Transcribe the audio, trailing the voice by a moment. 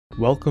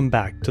Welcome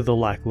back to the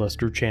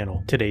Lackluster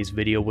channel. Today's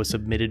video was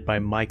submitted by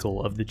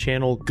Michael of the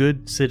channel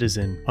Good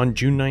Citizen. On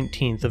June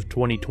 19th of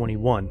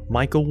 2021,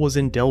 Michael was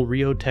in Del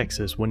Rio,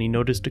 Texas when he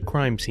noticed a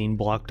crime scene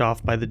blocked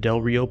off by the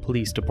Del Rio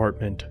Police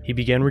Department. He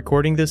began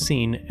recording the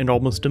scene and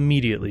almost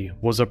immediately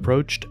was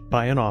approached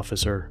by an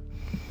officer.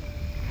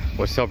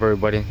 What's up,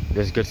 everybody?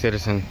 This is Good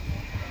Citizen.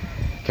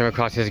 Came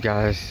across these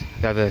guys.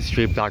 They have the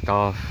street blocked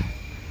off.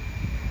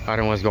 I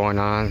don't know what's going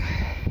on.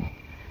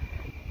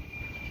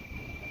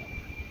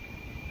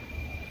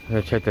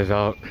 Let's check this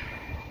out.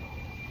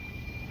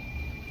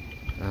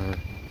 Alright,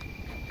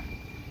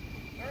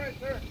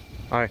 sir.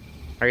 Alright,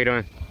 how you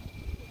doing?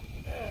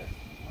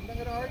 I'm not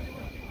going to argue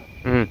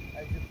with you.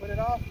 As you put it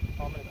off,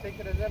 I'm going to take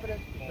it as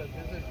evidence because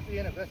this is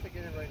being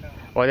investigated right now.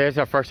 Well, this is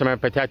our First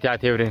Amendment protected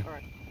activity.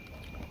 Alright.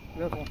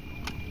 Beautiful.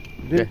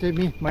 Videotape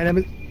me. My name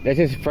is... This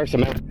is First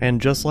Amendment.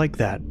 And just like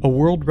that, a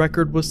world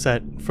record was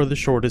set for the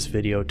shortest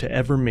video to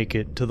ever make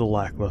it to the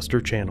Lackluster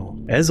channel.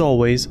 As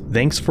always,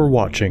 thanks for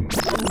watching.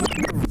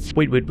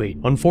 Wait.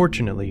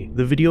 Unfortunately,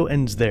 the video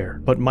ends there,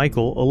 but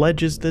Michael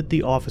alleges that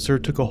the officer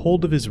took a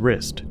hold of his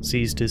wrist,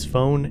 seized his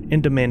phone,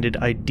 and demanded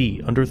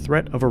ID under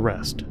threat of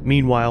arrest.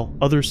 Meanwhile,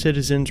 other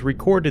citizens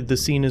recorded the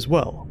scene as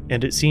well,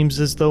 and it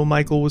seems as though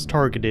Michael was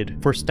targeted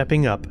for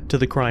stepping up to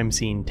the crime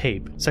scene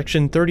tape.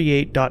 Section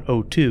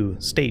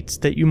 38.02 states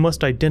that you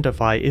must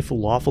identify if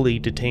lawfully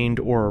detained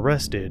or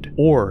arrested,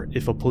 or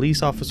if a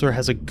police officer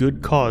has a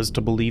good cause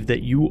to believe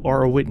that you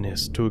are a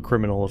witness to a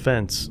criminal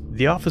offense.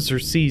 The officer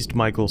seized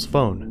Michael's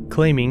phone,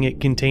 claiming it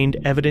contained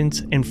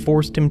evidence and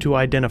forced him to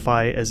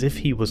identify as if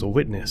he was a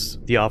witness.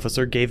 The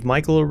officer gave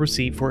Michael a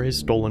receipt for his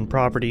stolen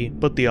property,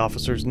 but the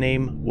officer's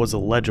name was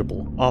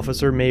illegible.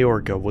 Officer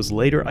Mayorga was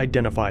later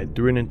identified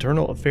through an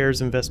internal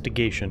affairs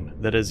investigation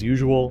that, as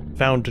usual,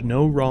 found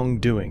no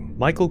wrongdoing.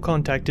 Michael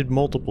contacted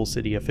multiple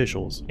city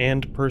officials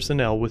and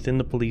personnel within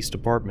the police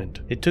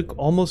department. It took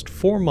almost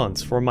 4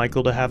 months for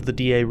Michael to have the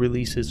DA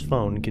release his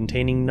phone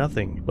containing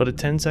nothing but a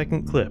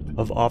 10-second clip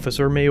of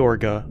Officer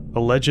Mayorga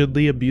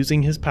allegedly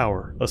abusing his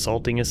power,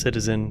 assaulting a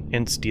citizen,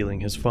 and stealing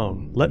his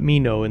phone. Let me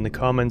know in the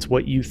comments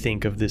what you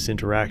think of this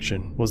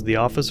interaction. Was the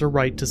officer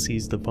right to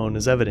seize the phone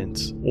as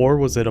evidence, or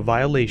was it a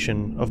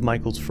violation of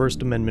Michael's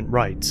First Amendment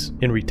rights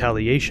in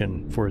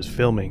retaliation for his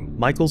filming?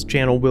 Michael's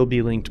channel will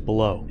be linked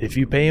below. If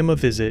you pay him a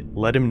visit,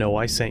 let him know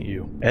I sent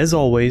you. As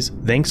always,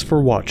 thanks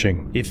for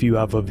watching. If you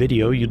have a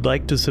video you'd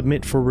like to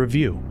submit for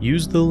review,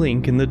 use the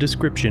link in the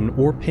description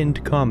or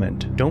pinned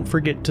comment. Don't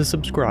forget to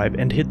subscribe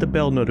and hit the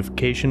bell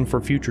notification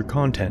for future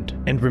content,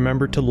 and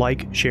remember to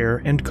like,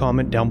 share, and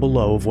comment down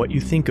below of what you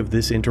think of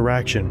this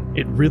interaction.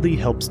 It really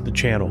helps the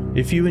channel.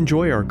 If you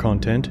enjoy our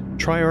content,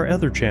 try our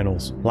other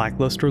channels,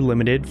 Lackluster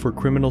Limited for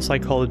criminal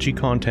psychology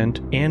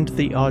content, and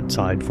The Odd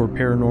Side for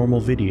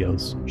paranormal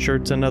videos.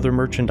 Shirts and other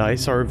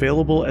merchandise are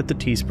available at the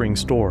Teespring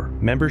store.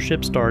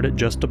 Memberships start at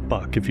just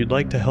 $1 if you'd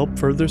like to help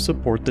further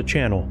support the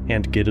channel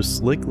and get a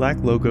slick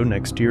Lack logo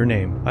next to your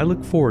name. I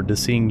look forward to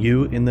seeing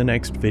you in the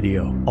next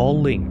video.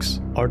 All links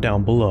are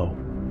down below.